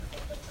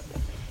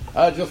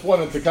I just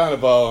wanted to kind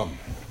of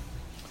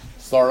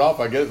start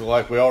off, I guess,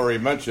 like we already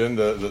mentioned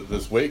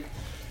this week.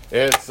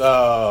 It's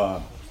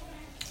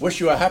Wish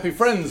You a Happy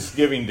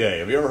Friendsgiving Day.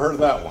 Have you ever heard of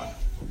that one?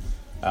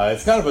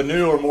 It's kind of a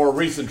new or more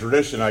recent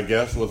tradition, I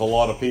guess, with a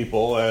lot of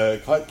people.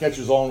 It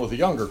catches on with the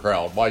younger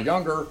crowd. By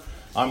younger,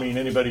 I mean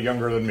anybody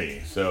younger than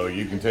me. So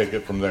you can take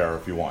it from there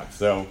if you want.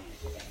 So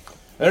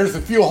there's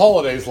a few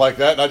holidays like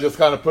that, and I just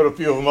kind of put a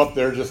few of them up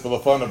there just for the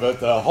fun of it.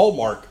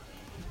 Hallmark.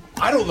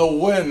 I don't know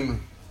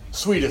when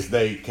Sweetest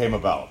Day came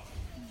about.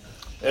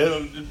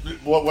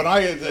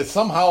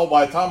 Somehow,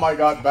 by the time I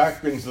got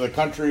back into the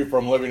country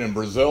from living in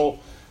Brazil,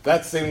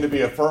 that seemed to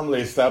be a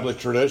firmly established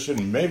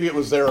tradition. Maybe it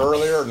was there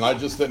earlier, and I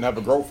just didn't have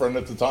a girlfriend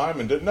at the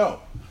time and didn't know.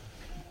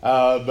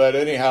 But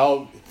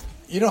anyhow,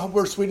 you know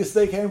where Sweetest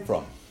Day came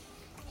from?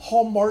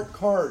 Hallmark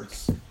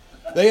cards.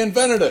 They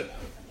invented it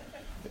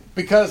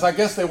because I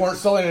guess they weren't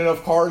selling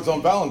enough cards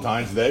on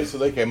Valentine's Day, so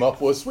they came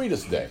up with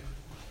Sweetest Day.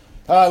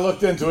 I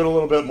looked into it a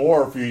little bit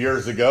more a few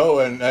years ago,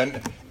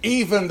 and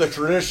even the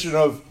tradition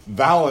of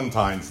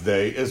Valentine's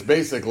Day is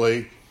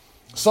basically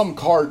some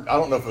card. I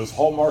don't know if it was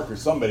Hallmark or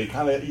somebody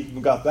kind of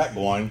even got that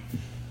going.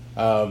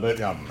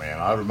 But oh man,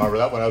 I remember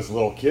that when I was a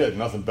little kid.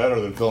 Nothing better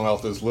than filling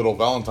out those little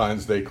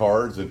Valentine's Day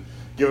cards and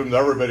giving them to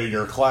everybody in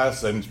your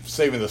class and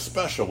saving the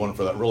special one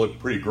for that really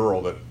pretty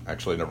girl that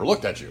actually never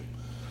looked at you.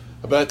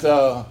 But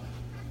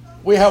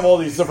we have all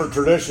these different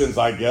traditions,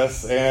 I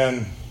guess,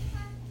 and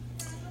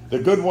the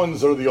good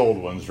ones are the old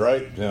ones,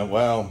 right?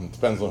 Well, it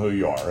depends on who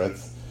you are.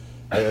 It's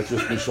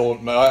just be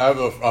short. I have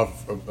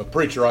a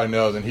preacher I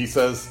know, and he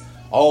says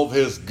all of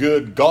his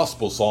good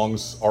gospel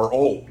songs are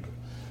old.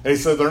 And he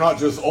said they're not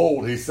just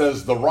old. He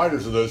says the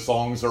writers of those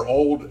songs are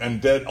old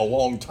and dead a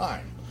long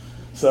time.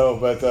 So,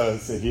 but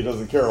he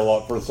doesn't care a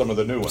lot for some of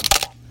the new ones.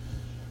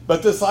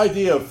 But this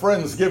idea of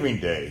Friendsgiving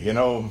Day,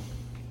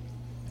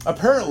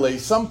 apparently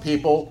some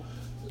people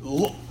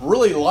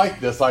really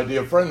like this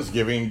idea of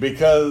Friendsgiving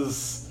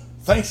because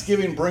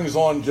Thanksgiving brings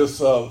on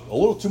just a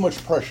little too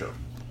much pressure.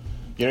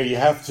 You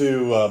have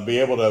to be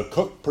able to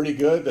cook pretty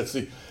good.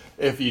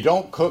 If you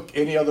don't cook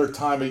any other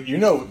time,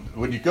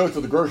 when you go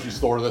to the grocery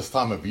store this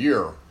time of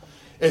year,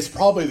 it's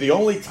probably the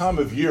only time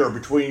of year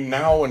between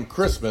now and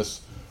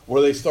Christmas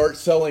where they start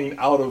selling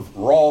out of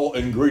raw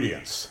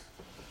ingredients.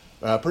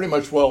 Pretty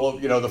much,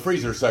 the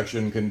freezer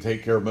section can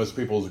take care of most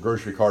people's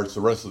grocery carts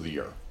the rest of the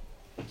year.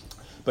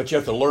 But you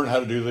have to learn how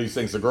to do these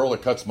things. The girl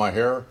that cuts my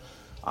hair,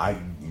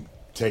 I'm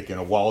taking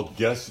a wild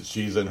guess that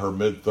she's in her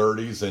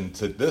mid-30s, and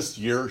to this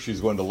year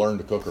she's going to learn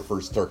to cook her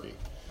first turkey.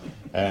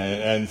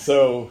 And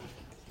so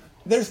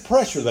there's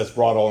pressure that's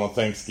brought on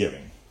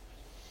Thanksgiving.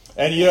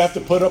 And you have to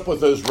put up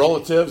with those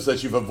relatives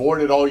that you've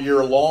avoided all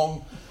year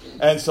long.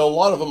 And so a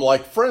lot of them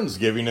like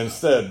Friendsgiving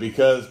instead,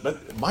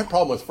 but my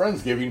problem with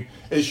Friendsgiving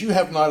is you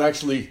have not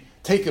actually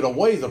taken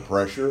away the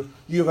pressure,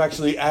 you've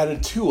actually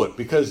added to it,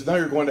 because now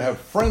you're going to have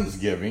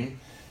Friendsgiving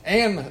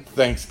and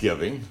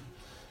Thanksgiving.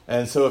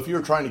 And so if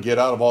you're trying to get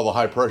out of all the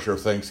high pressure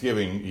of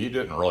Thanksgiving, you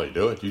didn't really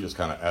do it. You just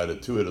kind of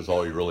added to it is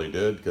all you really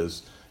did,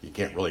 because you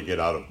can't really get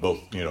out of both.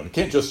 You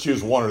can't just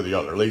choose one or the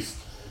other. At least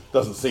it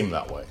doesn't seem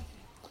that way.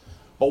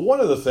 But one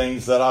of the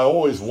things that I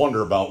always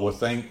wonder about with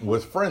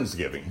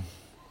Friendsgiving,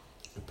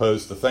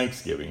 opposed to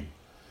Thanksgiving,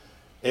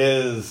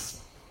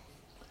 is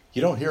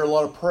you don't hear a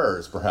lot of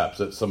prayers, perhaps,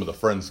 at some of the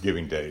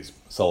Friendsgiving Days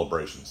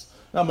celebrations.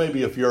 Now,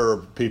 maybe if your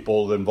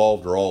people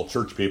involved are all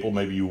church people,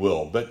 maybe you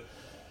will. But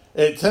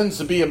it tends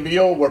to be a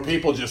meal where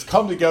people just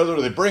come together,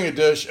 they bring a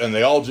dish, and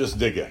they all just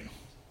dig in.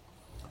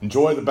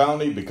 Enjoy the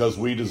bounty because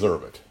we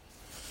deserve it.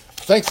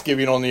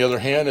 Thanksgiving, on the other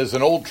hand, is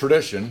an old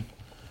tradition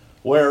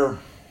where,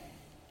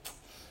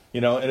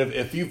 and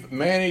if you've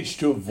managed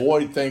to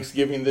avoid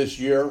Thanksgiving this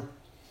year,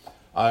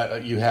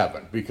 you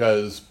haven't,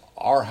 because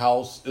our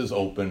house is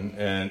open,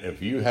 and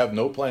if you have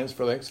no plans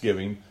for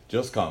Thanksgiving,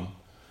 just come.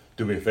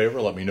 Do me a favor,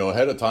 let me know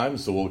ahead of time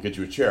so we'll get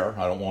you a chair.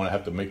 I don't want to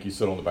have to make you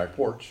sit on the back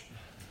porch.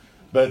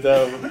 But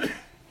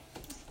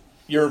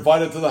you're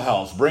invited to the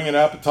house. Bring an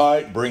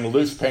appetite. Bring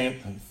loose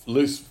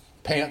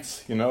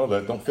pants,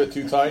 that don't fit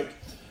too tight.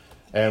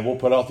 And we'll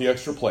put out the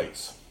extra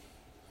plates.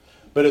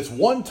 But it's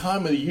one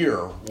time of the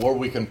year where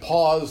we can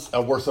pause,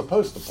 we're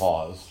supposed to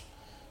pause,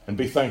 and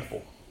be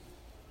thankful.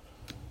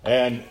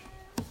 And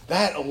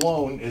that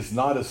alone is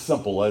not as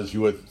simple as you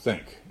would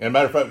think. And as a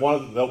matter of fact, one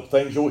of the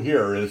things you'll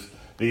hear is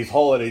these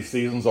holiday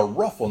seasons are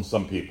rough on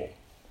some people.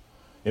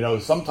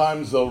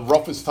 Sometimes the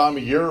roughest time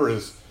of year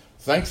is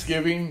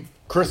Thanksgiving,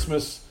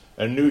 Christmas,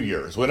 and New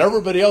Year's. When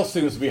everybody else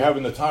seems to be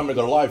having the time of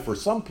their life, for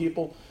some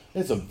people,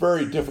 it's a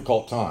very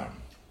difficult time.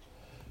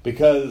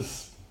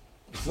 Because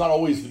it's not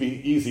always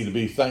easy to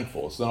be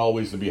thankful. It's not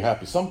always to be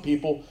happy. Some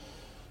people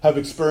have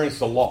experienced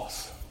a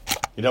loss.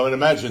 And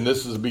imagine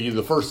this is be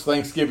the first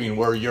Thanksgiving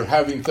where you're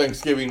having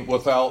Thanksgiving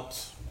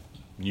without,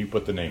 you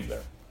put the name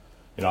there.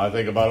 I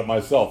think about it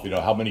myself,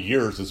 how many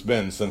years it's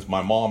been since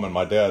my mom and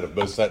my dad have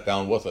both sat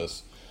down with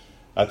us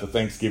at the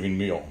Thanksgiving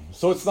meal.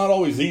 So it's not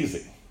always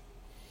easy.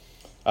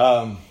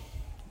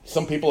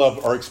 Some people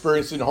are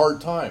experiencing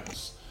hard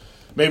times.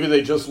 Maybe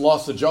they just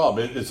lost a job.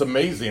 It's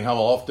amazing how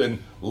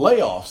often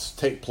layoffs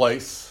take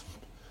place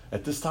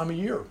at this time of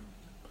year.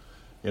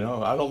 I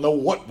don't know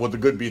what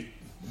would be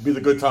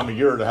the good time of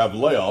year to have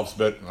layoffs,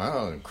 but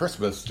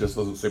Christmas just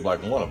doesn't seem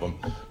like one of them.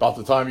 About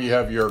the time you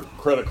have your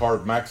credit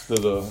card maxed to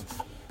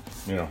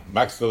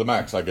the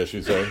max, I guess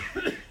you'd say,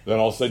 then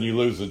all of a sudden you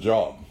lose the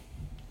job.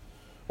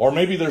 Or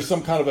maybe there's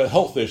some kind of a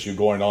health issue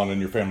going on in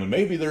your family.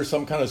 Maybe there's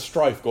some kind of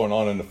strife going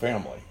on in the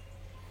family.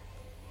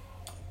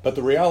 But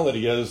the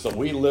reality is that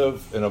we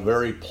live in a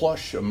very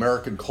plush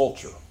American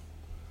culture.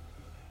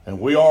 And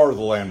we are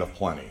the land of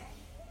plenty.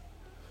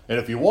 And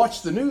if you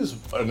watch the news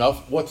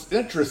enough, what's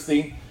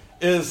interesting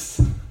is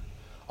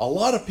a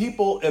lot of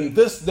people in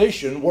this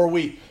nation where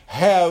we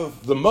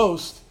have the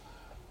most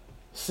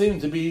seem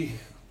to be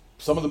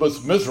some of the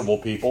most miserable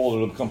people,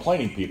 or the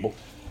complaining people.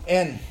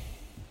 And,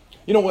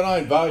 when I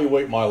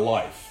evaluate my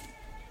life,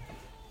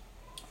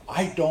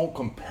 I don't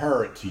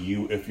compare it to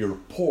you if you're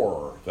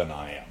poorer than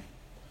I am.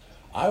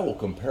 I will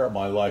compare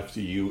my life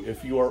to you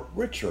if you are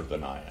richer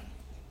than I am.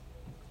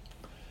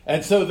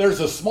 And so there's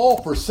a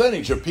small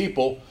percentage of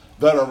people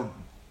that are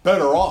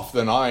better off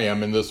than I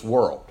am in this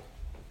world.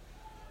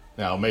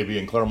 Now, maybe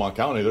in Claremont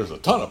County, there's a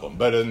ton of them,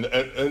 but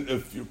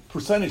if your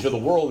percentage of the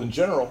world in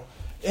general,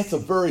 it's a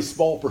very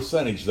small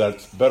percentage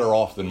that's better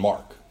off than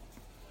Mark.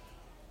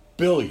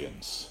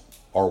 Billions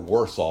are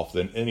worse off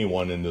than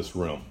anyone in this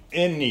room.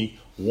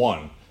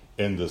 Anyone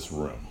in this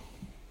room.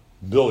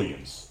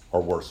 Billions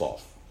are worse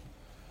off.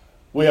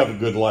 We have a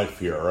good life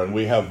here, and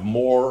we have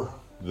more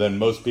than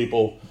most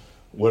people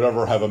would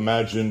ever have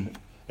imagined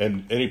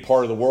in any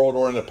part of the world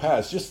or in the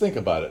past. Just think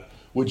about it.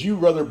 Would you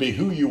rather be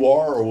who you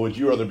are, or would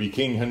you rather be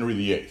King Henry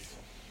VIII?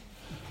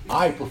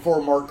 I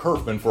prefer Mark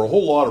Kerfman for a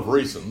whole lot of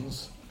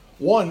reasons.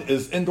 One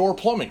is indoor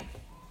plumbing.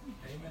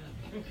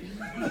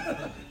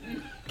 Amen.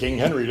 King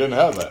Henry didn't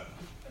have that.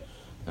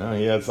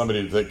 He had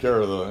somebody to take care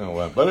of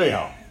the... But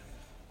anyhow,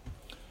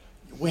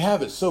 we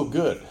have it so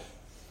good.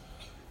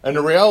 And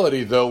the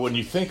reality, though, when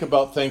you think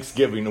about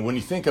Thanksgiving, and when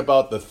you think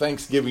about the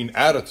Thanksgiving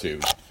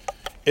attitude,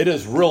 it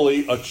is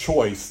really a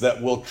choice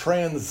that will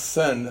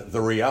transcend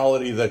the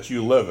reality that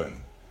you live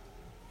in.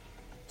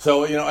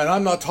 So, and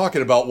I'm not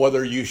talking about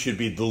whether you should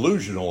be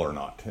delusional or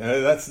not.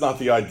 That's not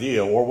the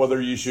idea, or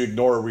whether you should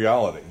ignore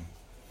reality.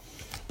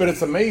 But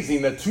it's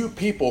amazing that two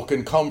people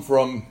can come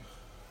from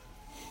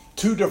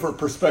two different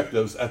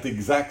perspectives at the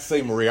exact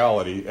same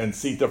reality and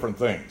see different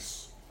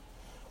things.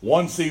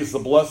 One sees the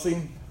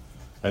blessing,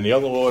 and the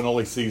other one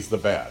only sees the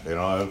bad.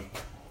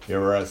 You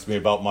ever ask me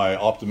about my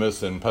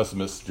optimist and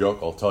pessimist joke?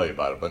 I'll tell you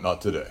about it, but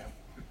not today.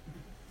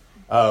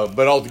 But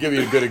I'll give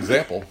you a good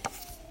example.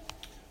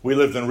 We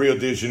lived in Rio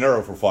de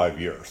Janeiro for 5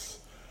 years.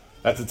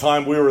 At the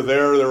time we were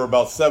there were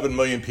about 7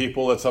 million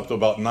people. That's up to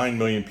about 9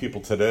 million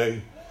people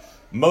today.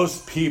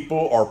 Most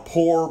people are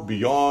poor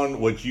beyond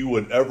what you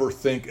would ever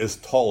think is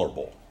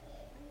tolerable.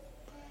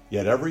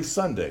 Yet every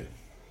Sunday,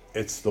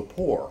 it's the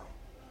poor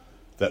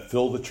that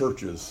fill the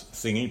churches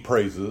singing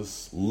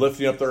praises,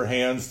 lifting up their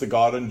hands to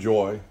God in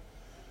joy,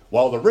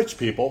 while the rich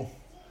people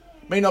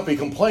may not be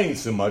complaining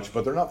so much,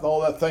 but they're not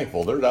all that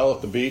thankful. They're down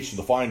at the beach,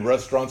 the fine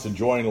restaurants,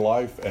 enjoying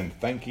life and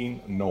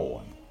thanking no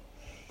one.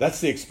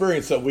 That's the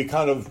experience that we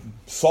kind of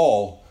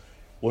saw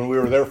when we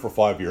were there for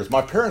 5 years.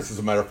 My parents, as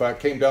a matter of fact,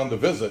 came down to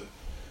visit,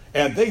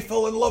 and they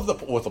fell in love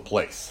with the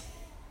place.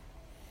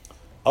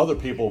 Other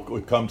people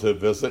would come to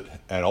visit,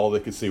 and all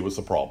they could see was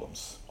the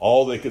problems.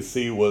 All they could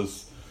see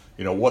was,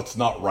 what's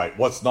not right,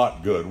 what's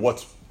not good,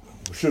 what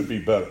should be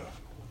better.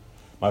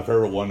 My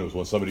favorite one was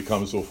when somebody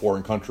comes to a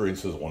foreign country and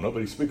says, well,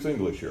 nobody speaks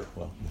English here.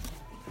 Well,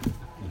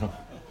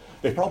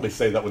 they probably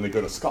say that when they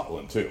go to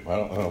Scotland, too. I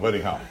don't know, but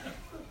anyhow.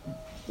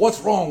 What's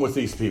wrong with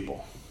these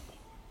people?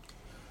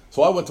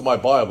 So I went to my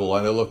Bible,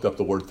 and I looked up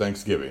the word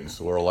Thanksgiving,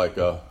 or like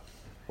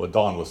what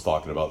Don was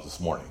talking about this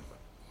morning.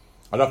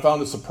 And I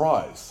found a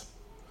surprise.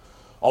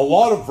 A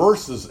lot of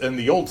verses in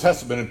the Old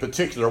Testament in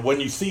particular, when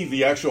you see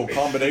the actual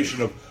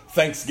combination of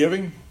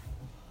thanksgiving,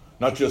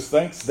 not just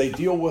thanks, they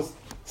deal with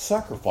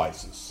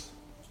sacrifices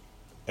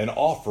and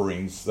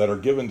offerings that are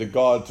given to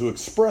God to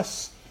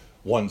express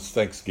one's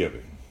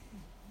thanksgiving.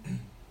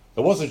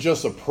 It wasn't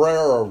just a prayer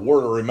or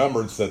word of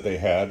remembrance that they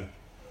had,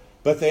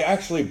 but they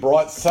actually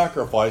brought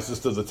sacrifices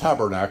to the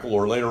tabernacle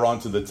or later on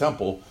to the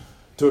temple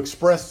to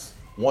express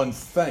one's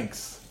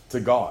thanks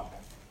to God.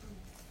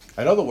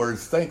 In other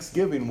words,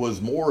 thanksgiving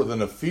was more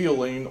than a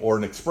feeling or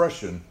an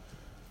expression.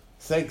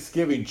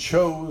 Thanksgiving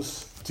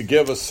chose to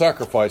give a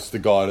sacrifice to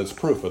God as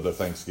proof of the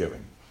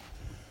thanksgiving.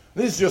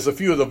 These are just a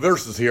few of the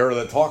verses here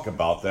that talk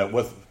about that.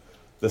 With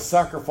the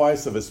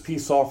sacrifice of his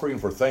peace offering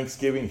for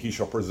thanksgiving, he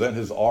shall present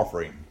his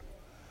offering.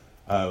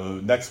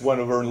 Next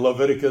one over in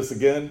Leviticus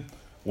again.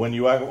 When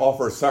you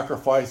offer a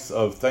sacrifice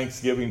of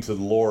thanksgiving to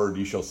the Lord,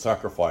 you shall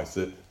sacrifice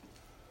it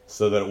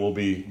so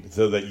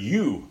that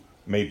you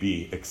may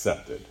be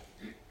accepted.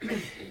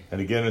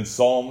 And again in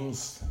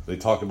Psalms, they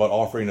talk about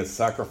offering a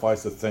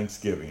sacrifice of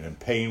thanksgiving and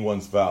paying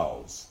one's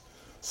vows.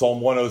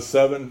 Psalm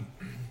 107,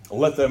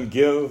 let them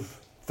give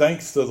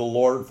thanks to the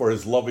Lord for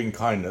his loving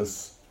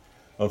kindness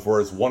and for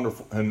his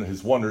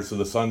wonders to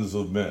the sons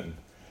of men.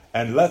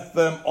 And let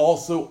them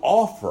also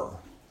offer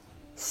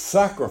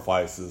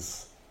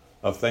sacrifices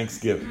of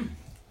thanksgiving.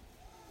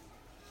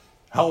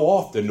 How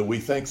often do we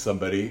thank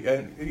somebody?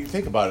 And you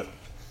think about it.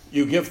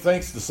 You give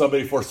thanks to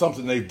somebody for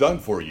something they've done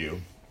for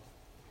you,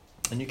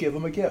 and you give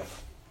them a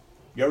gift.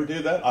 You ever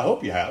do that? I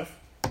hope you have.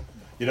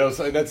 You know,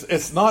 so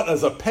it's not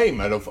as a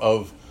payment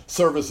of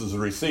services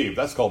received.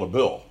 That's called a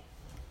bill.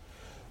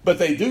 But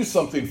they do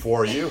something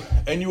for you,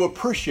 and you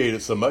appreciate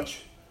it so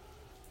much.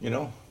 You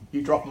know,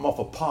 you drop them off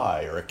a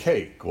pie or a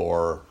cake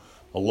or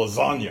a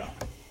lasagna.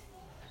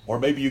 Or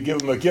maybe you give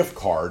them a gift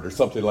card or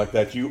something like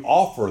that. You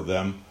offer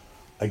them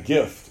a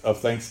gift of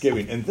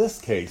thanksgiving. In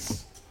this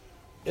case,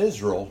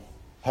 Israel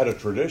had a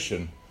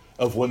tradition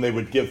of when they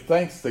would give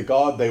thanks to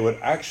God, they would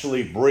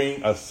actually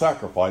bring a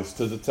sacrifice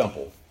to the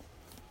temple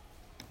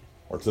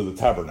or to the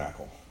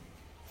tabernacle.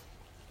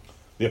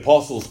 The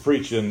apostles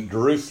preach in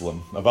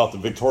Jerusalem about the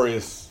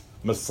victorious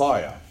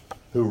Messiah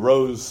who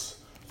rose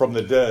from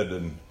the dead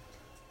and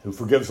who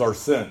forgives our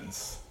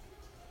sins.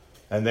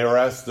 And they were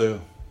asked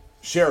to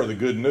share the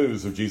good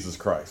news of Jesus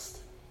Christ.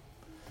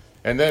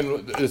 And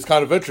then it's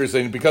kind of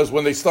interesting because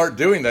when they start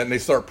doing that and they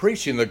start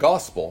preaching the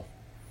gospel,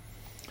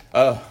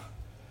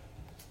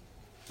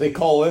 they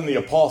call in the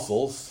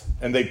apostles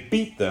and they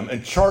beat them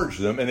and charge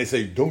them and they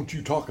say, "Don't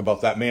you talk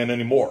about that man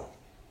anymore."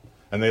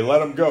 And they let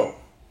them go.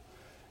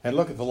 And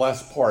look at the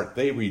last part.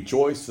 They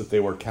rejoiced that they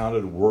were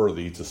counted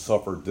worthy to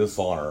suffer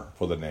dishonor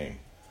for the name.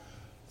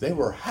 They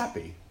were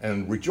happy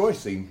and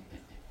rejoicing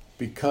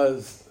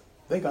because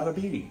they got a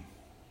beating.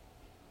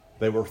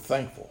 They were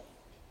thankful.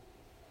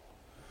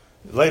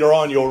 Later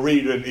on, you'll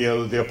read,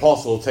 the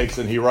apostle takes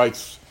and he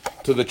writes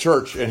to the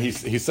church, and he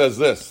says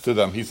this to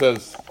them. He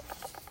says,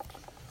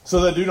 "So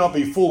that do not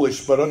be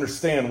foolish, but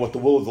understand what the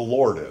will of the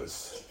Lord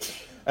is.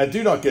 And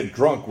do not get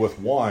drunk with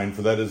wine,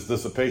 for that is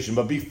dissipation,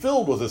 but be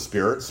filled with the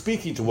Spirit,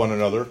 speaking to one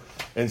another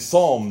in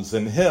psalms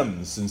and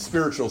hymns and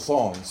spiritual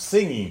songs,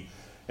 singing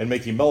and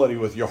making melody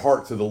with your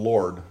heart to the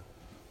Lord,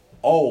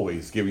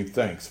 always giving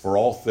thanks for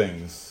all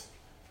things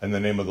in the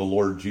name of the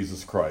Lord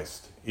Jesus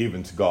Christ,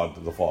 even to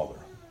God the Father."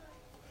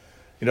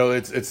 You know,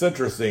 it's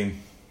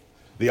interesting,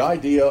 the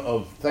idea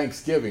of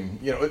thanksgiving,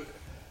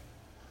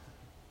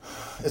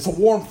 it's a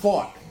warm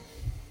thought.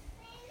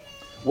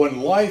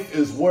 When life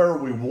is where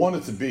we want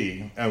it to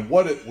be and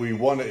what we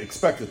want to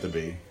expect it to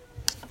be,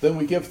 then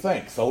we give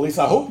thanks. At least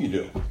I hope you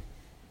do.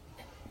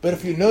 But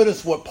if you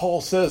notice what Paul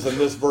says in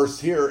this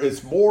verse here,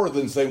 it's more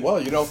than saying,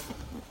 well,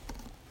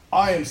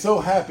 I am so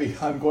happy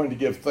I'm going to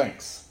give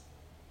thanks.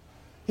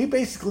 He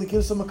basically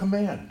gives them a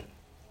command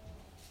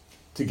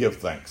to give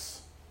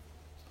thanks.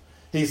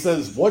 He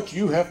says, what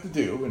you have to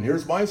do, and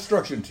here's my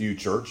instruction to you,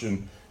 church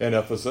in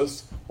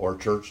Ephesus, or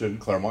church in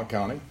Claremont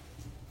County,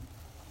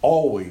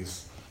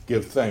 always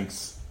give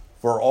thanks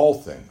for all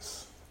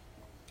things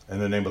in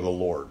the name of the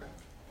Lord.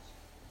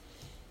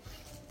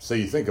 So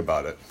you think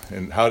about it,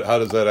 and how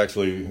does that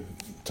actually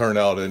turn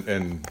out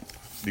in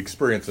the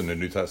experience in the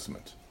New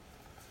Testament?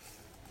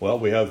 Well,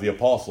 we have the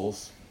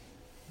apostles.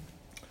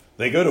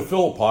 They go to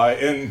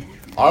Philippi, and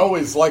I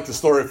always like the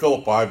story of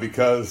Philippi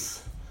because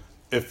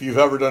if you've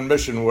ever done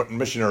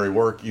missionary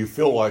work, you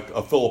feel like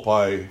a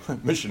Philippi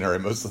missionary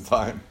most of the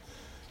time,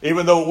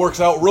 even though it works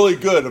out really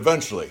good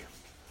eventually.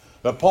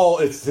 But Paul,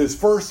 it's his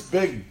first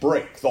big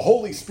break. The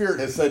Holy Spirit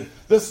has said,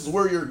 this is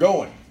where you're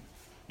going.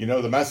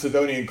 The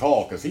Macedonian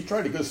call, because he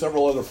tried to go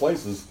several other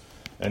places,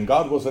 and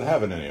God wasn't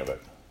having any of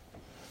it.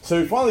 So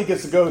he finally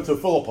gets to go to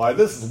Philippi.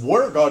 This is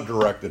where God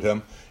directed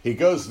him. He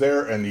goes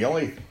there, and the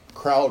only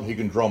crowd he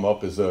can drum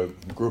up is a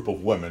group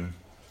of women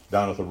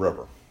down at the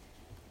river.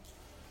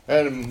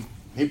 And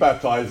he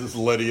baptizes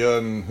Lydia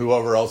and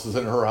whoever else is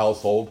in her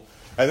household.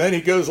 And then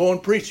he goes on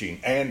preaching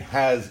and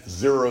has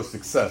zero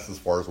success as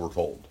far as we're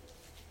told.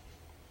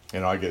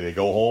 They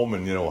go home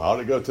and, how'd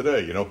it go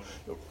today?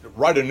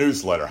 Write a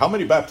newsletter. How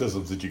many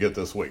baptisms did you get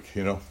this week?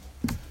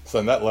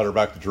 Send that letter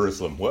back to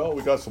Jerusalem. Well,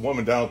 we got some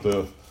women down at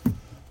the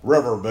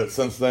river, but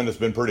since then it's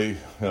been pretty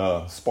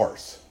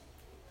sparse.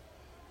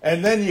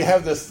 And then you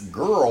have this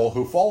girl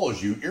who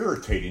follows you,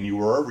 irritating you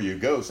wherever you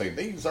go, saying,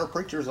 these are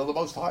preachers of the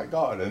Most High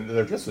God. And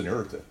they're just an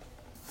irritant.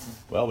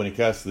 Well, when he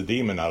casts the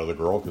demon out of the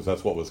girl, because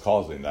that's what was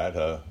causing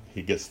that,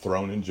 he gets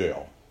thrown in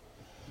jail.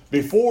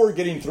 Before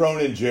getting thrown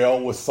in jail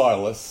with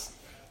Silas,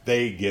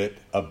 they get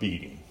a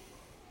beating.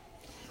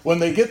 When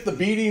they get the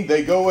beating,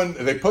 they go in,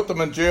 they put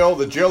them in jail.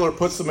 The jailer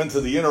puts them into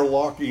the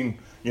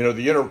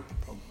the inner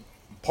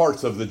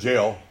parts of the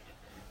jail,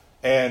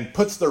 and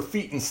puts their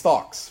feet in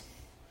stocks.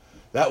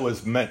 That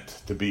was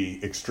meant to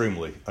be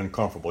extremely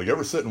uncomfortable. You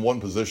ever sit in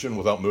one position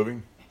without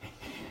moving?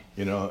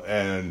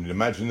 And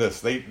imagine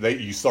this.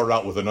 You start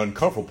out with an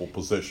uncomfortable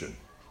position,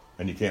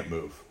 and you can't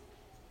move.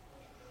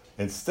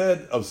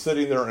 Instead of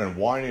sitting there and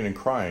whining and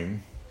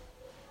crying,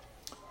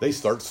 they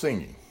start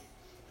singing.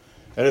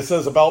 And it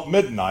says about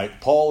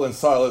midnight, Paul and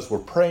Silas were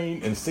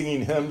praying and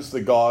singing hymns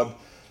to God,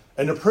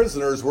 and the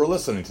prisoners were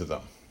listening to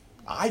them.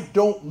 I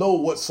don't know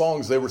what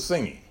songs they were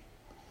singing.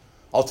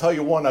 I'll tell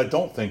you one I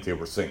don't think they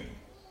were singing.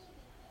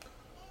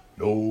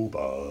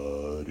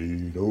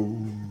 Nobody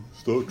knows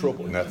the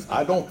trouble. And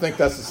I don't think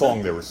that's the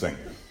song they were singing.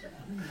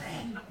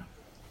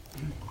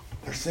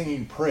 They're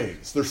singing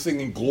praise. They're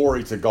singing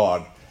glory to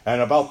God.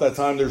 And about that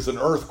time, there's an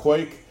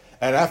earthquake.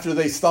 And after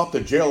they stop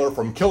the jailer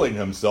from killing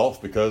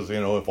himself, because,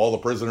 if all the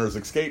prisoners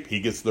escape, he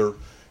gets their,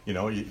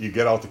 you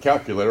get out the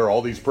calculator,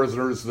 all these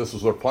prisoners, this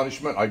is their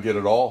punishment, I get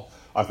it all,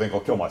 I think I'll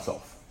kill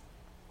myself.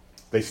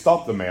 They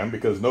stop the man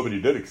because nobody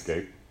did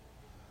escape.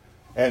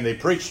 And they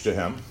preach to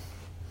him.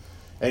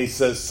 And he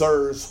says,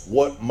 "Sirs,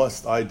 what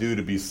must I do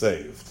to be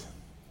saved?"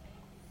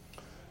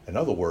 In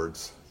other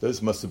words,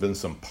 those must have been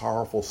some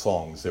powerful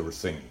songs they were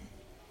singing.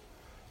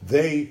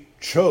 They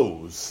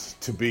chose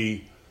to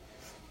be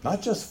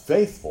not just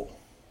faithful,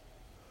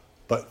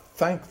 but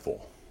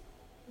thankful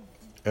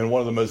in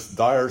one of the most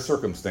dire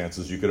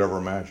circumstances you could ever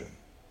imagine.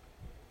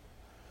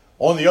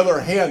 On the other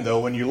hand, though,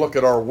 when you look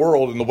at our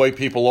world and the way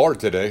people are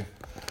today,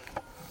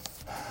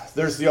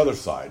 there's the other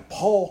side.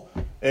 Paul,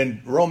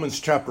 in Romans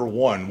chapter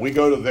 1, we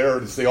go to there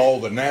to see all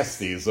the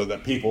nasties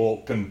that people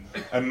can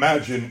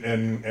imagine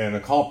and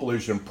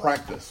accomplish and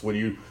practice. When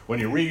you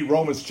read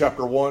Romans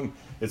chapter 1,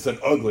 it's an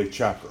ugly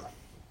chapter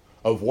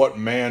of what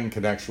man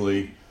can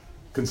actually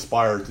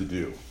conspire to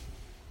do.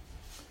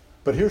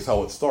 But here's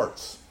how it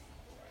starts.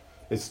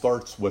 It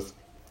starts with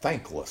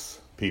thankless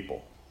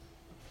people.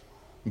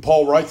 And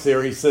Paul writes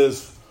there, he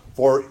says,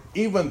 "For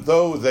even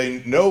though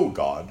they knew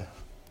God,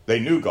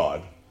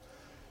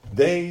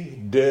 they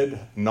did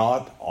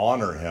not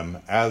honor him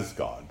as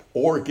God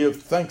or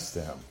give thanks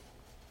to him.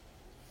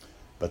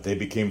 But they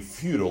became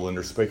futile in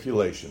their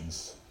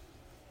speculations,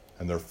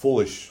 and their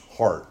foolish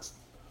heart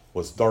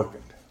was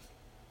darkened."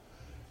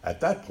 At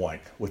that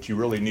point, what you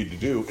really need to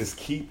do is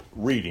keep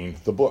reading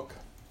the book.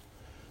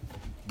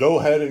 Go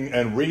ahead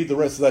and read the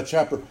rest of that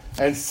chapter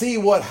and see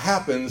what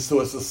happens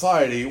to a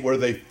society where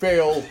they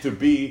fail to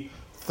be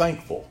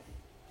thankful.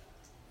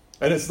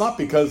 And it's not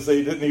because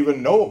they didn't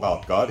even know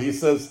about God. He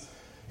says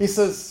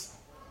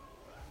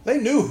they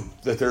knew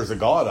that there's a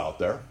God out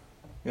there.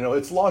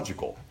 It's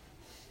logical.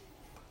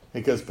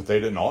 But they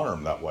didn't honor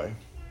him that way.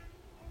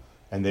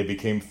 And they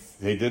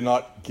did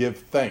not give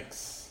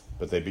thanks,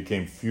 but they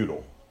became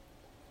futile.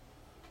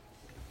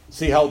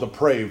 See how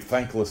depraved,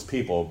 thankless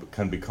people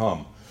can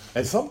become.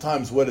 And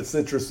sometimes what it's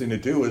interesting to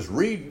do is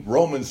read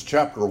Romans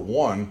chapter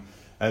 1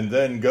 and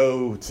then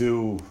go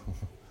to,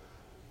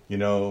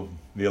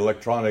 the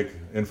electronic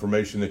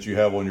information that you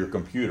have on your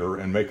computer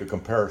and make a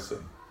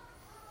comparison.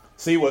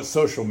 See what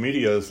social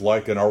media is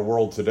like in our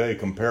world today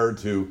compared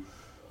to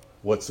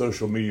what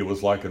social media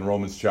was like in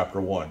Romans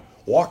chapter 1.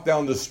 Walk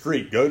down the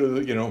street, go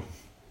to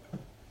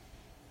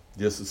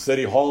just the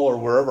city hall or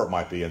wherever it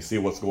might be and see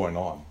what's going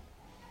on.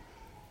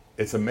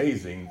 It's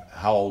amazing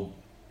how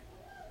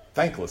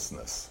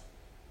thanklessness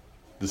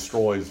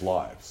destroys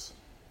lives.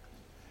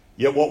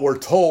 Yet what we're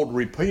told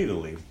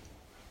repeatedly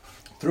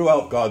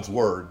throughout God's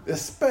Word,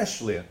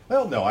 especially, I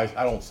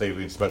don't say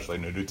especially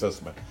in the New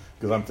Testament,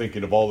 because I'm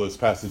thinking of all those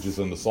passages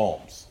in the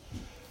Psalms.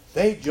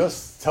 They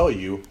just tell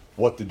you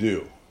what to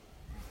do.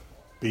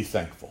 Be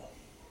thankful.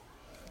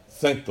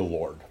 Thank the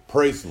Lord.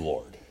 Praise the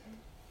Lord.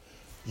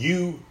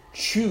 You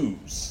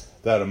choose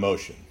that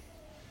emotion.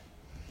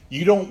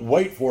 You don't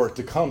wait for it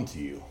to come to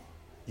you.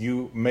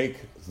 You make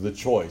the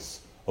choice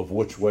of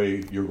which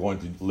way you're going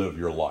to live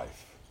your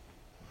life.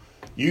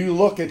 You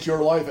look at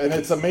your life, and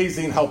it's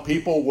amazing how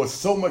people with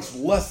so much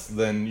less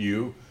than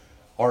you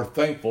are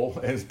thankful,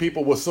 and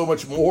people with so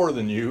much more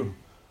than you,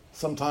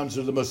 sometimes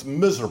they're the most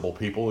miserable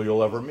people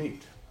you'll ever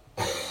meet.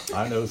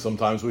 I know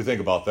sometimes we think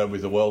about that. We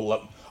say,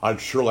 well, I'd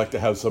sure like to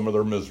have some of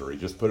their misery.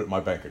 Just put it in my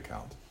bank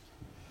account.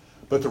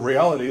 But the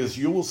reality is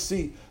you will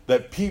see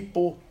that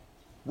people,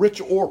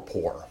 rich or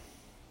poor,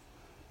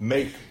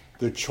 make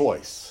the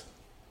choice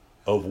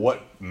of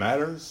what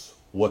matters,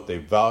 what they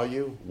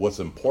value, what's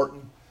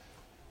important,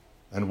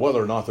 and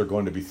whether or not they're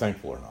going to be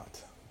thankful or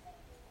not.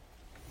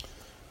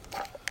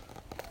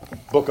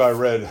 Book I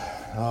read,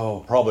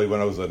 probably when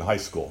I was in high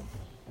school.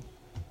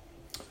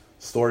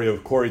 Story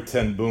of Corrie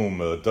ten Boom,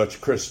 a Dutch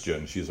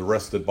Christian. She's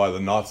arrested by the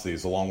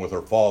Nazis along with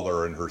her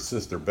father and her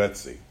sister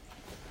Betsy.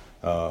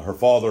 Her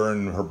father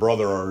and her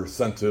brother are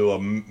sent to a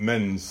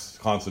men's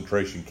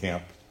concentration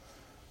camp.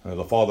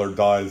 The father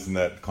dies in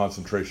that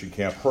concentration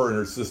camp. Her and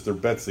her sister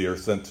Betsy are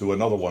sent to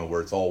another one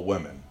where it's all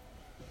women.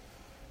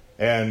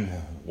 And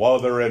while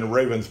they're in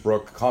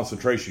Ravensbrück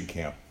concentration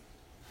camp,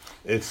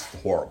 it's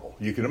horrible.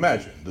 You can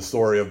imagine the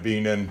story of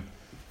being in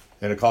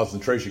a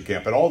concentration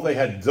camp. And all they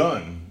had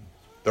done,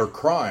 their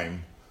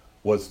crime,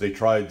 was they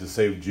tried to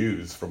save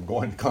Jews from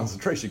going to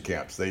concentration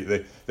camps.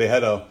 They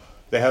had a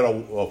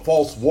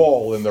false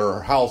wall in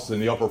their house in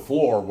the upper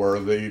floor where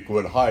they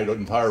would hide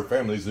entire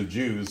families of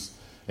Jews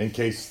in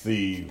case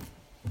the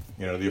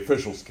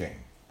officials came.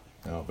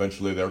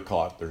 Eventually they're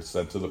caught. They're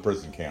sent to the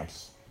prison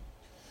camps.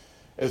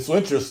 It's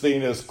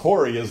interesting as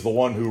Corrie is the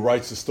one who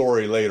writes the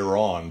story later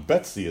on.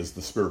 Betsy is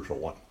the spiritual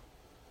one.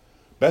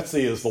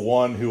 Betsy is the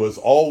one who is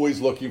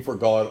always looking for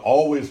God,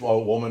 always a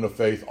woman of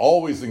faith,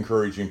 always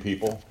encouraging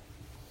people.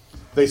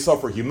 They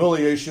suffer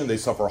humiliation, they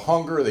suffer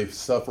hunger, they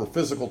suffer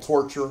physical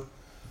torture.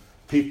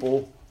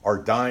 People are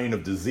dying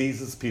of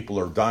diseases, people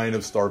are dying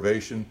of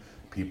starvation,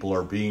 people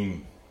are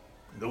being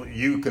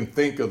You can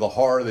think of the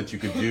horror that you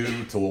could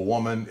do to a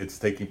woman. It's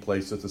taking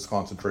place at this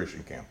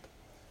concentration camp.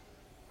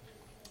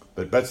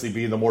 But Betsy,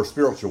 being the more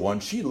spiritual one,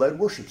 she led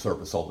worship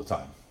service all the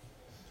time.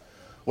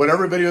 When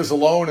everybody was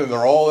alone and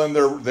they're all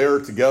there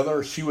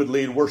together, she would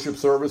lead worship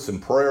service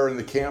and prayer in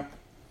the camp.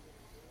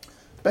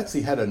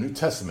 Betsy had a New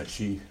Testament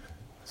she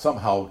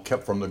somehow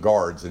kept from the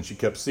guards, and she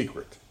kept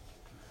secret.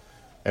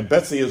 And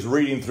Betsy is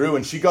reading through,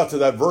 and she got to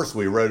that verse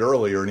we read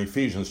earlier in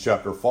Ephesians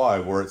chapter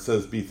 5, where it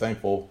says, be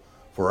thankful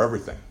for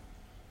everything.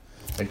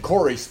 And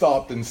Corey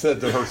stopped and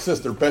said to her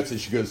sister Betsy,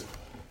 she goes,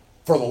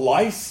 for the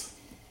lice?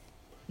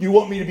 You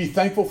want me to be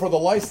thankful for the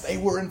lice? They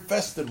were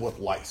infested with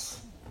lice.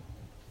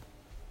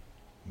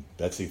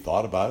 Betsy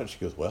thought about it. She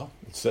goes, well,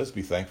 it says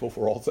be thankful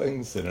for all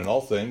things and in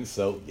all things.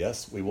 So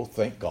yes, we will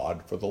thank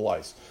God for the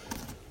lice.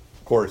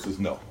 Corey says,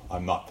 no,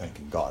 I'm not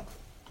thanking God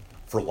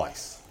for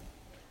lice.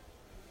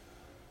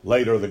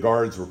 Later, the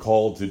guards were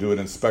called to do an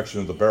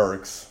inspection of the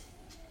barracks.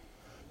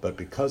 But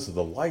because of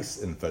the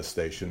lice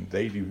infestation,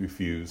 they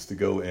refused to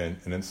go in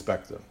and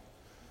inspect them.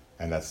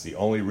 And that's the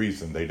only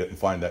reason they didn't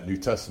find that New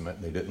Testament,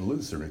 and they didn't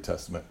lose their New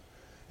Testament,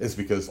 is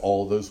because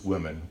all those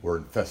women were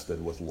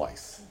infested with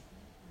lice.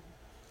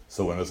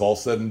 So when it's all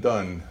said and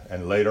done,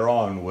 and later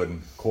on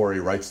when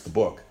Corey writes the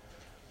book,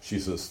 she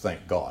says,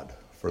 thank God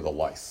for the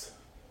lice.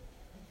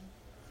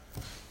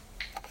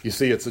 You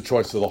see, it's a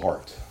choice of the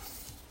heart.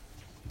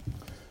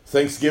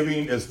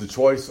 Thanksgiving is the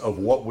choice of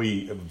what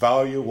we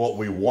value, what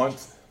we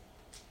want.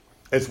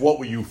 It's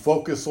what you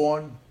focus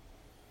on.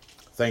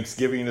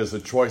 Thanksgiving is a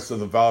choice of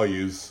the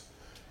values,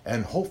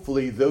 and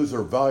hopefully those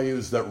are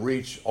values that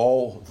reach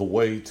all the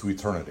way to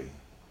eternity.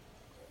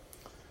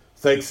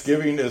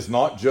 Thanksgiving is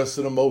not just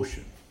an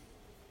emotion.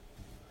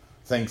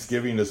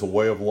 Thanksgiving is a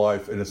way of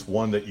life, and it's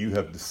one that you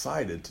have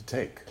decided to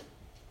take.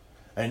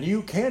 And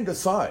you can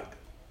decide.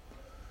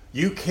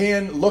 You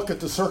can look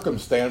at the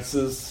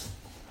circumstances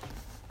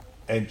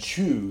and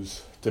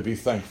choose to be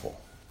thankful.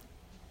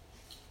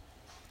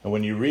 And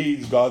when you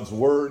read God's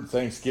word,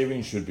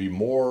 thanksgiving should be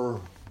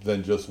more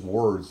than just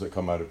words that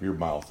come out of your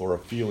mouth or a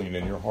feeling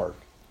in your heart.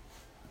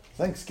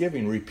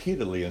 Thanksgiving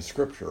repeatedly in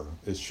Scripture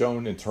is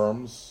shown in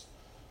terms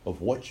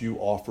of what you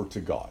offer to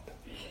God.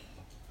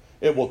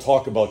 It will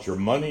talk about your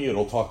money.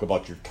 It'll talk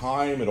about your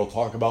time. It'll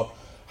talk about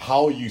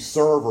how you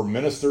serve or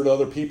minister to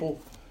other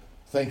people.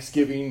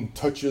 Thanksgiving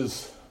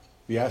touches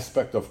the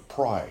aspect of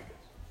pride.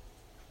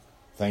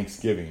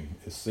 Thanksgiving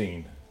is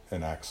seen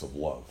in acts of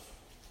love.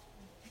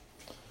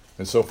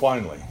 And so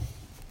finally,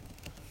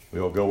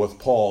 we will go with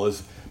Paul.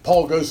 As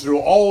Paul goes through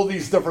all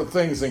these different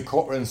things in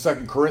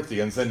 2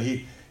 Corinthians, and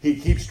he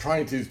keeps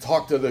trying to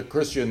talk to the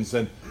Christians.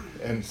 And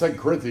in 2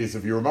 Corinthians,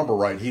 if you remember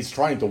right, he's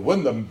trying to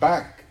win them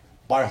back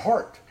by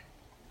heart.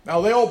 Now,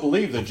 they all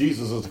believe that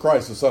Jesus is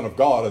Christ, the Son of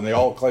God, and they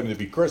all claim to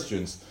be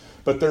Christians.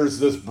 But there's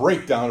this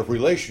breakdown of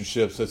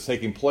relationships that's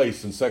taking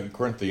place in 2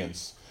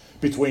 Corinthians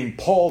between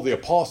Paul the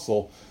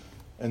Apostle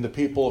and the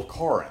people of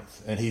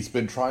Corinth. And he's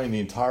been trying the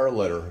entire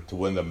letter to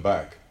win them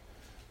back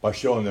by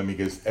showing them, he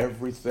goes,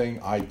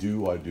 everything I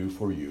do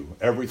for you.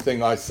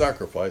 Everything I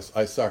sacrifice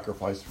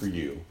for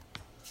you.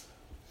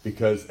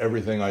 Because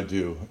everything I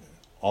do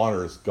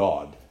honors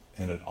God,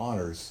 and it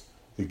honors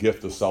the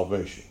gift of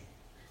salvation.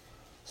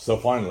 So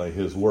finally,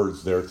 his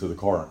words there to the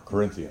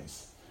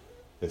Corinthians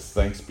is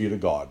thanks be to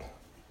God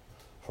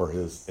for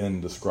his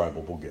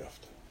indescribable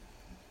gift.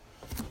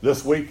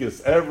 This week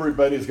is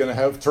everybody's going to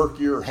have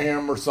turkey or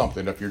ham or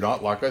something. If you're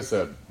not, like I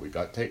said, we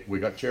got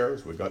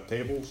chairs, we got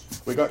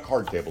tables, we got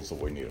card tables if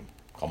we need them.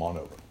 Come on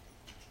over.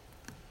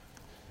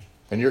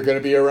 And you're going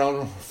to be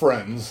around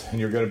friends, and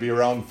you're going to be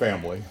around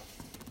family.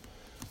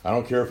 I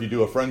don't care if you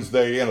do a Friends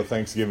Day and a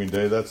Thanksgiving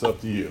Day. That's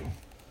up to you.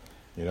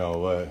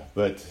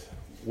 But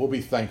we'll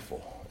be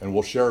thankful, and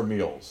we'll share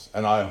meals.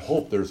 And I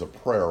hope there's a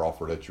prayer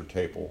offered at your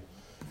table,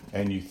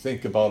 and you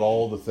think about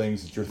all the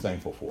things that you're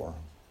thankful for.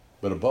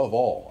 But above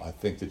all, I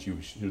think that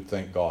you should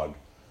thank God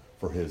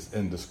for his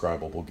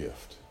indescribable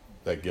gift,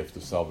 that gift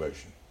of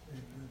salvation.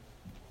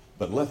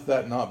 But let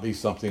that not be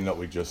something that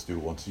we just do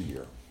once a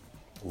year.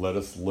 Let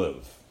us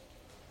live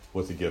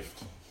with the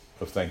gift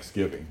of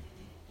thanksgiving,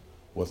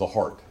 with a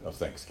heart of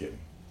thanksgiving.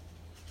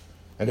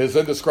 And his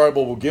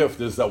indescribable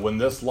gift is that when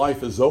this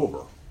life is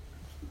over,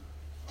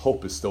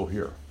 hope is still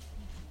here.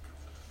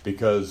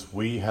 Because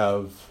we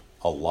have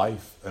a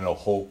life and a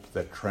hope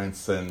that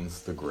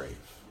transcends the grave.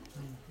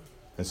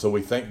 And so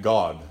we thank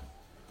God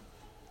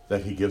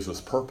that he gives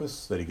us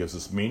purpose, that he gives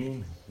us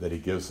meaning, that he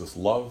gives us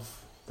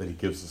love, that he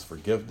gives us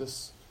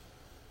forgiveness,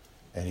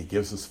 and he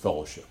gives us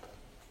fellowship.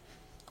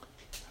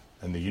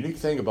 And the unique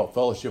thing about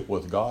fellowship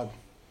with God,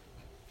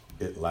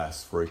 it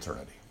lasts for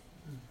eternity.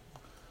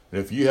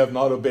 And if you have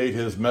not obeyed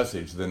his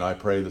message, then I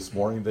pray this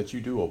morning that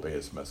you do obey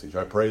his message.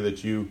 I pray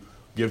that you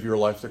give your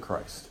life to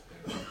Christ.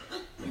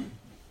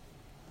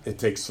 It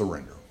takes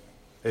surrender.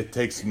 It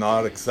takes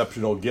not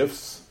exceptional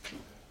gifts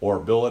or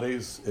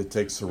abilities. It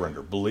takes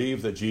surrender.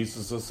 Believe that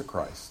Jesus is the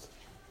Christ.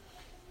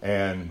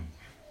 And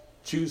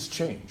choose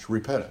change,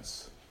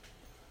 repentance.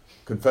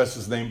 Confess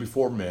his name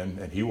before men,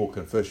 and he will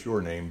confess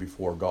your name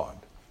before God.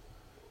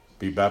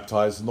 be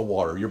baptized in the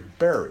water. You're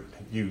buried.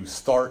 You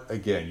start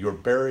again. You're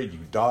buried, you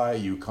die,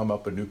 you come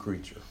up a new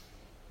creature.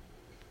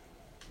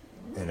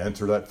 And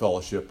enter that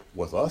fellowship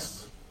with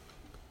us,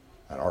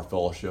 and our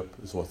fellowship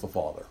is with the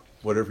Father.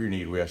 Whatever you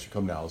need, we ask you to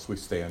come now as we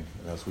stand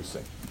and as we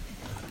sing.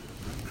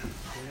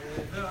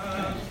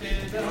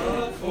 Give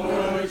up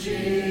for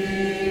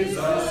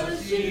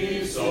Jesus,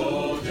 ye souls.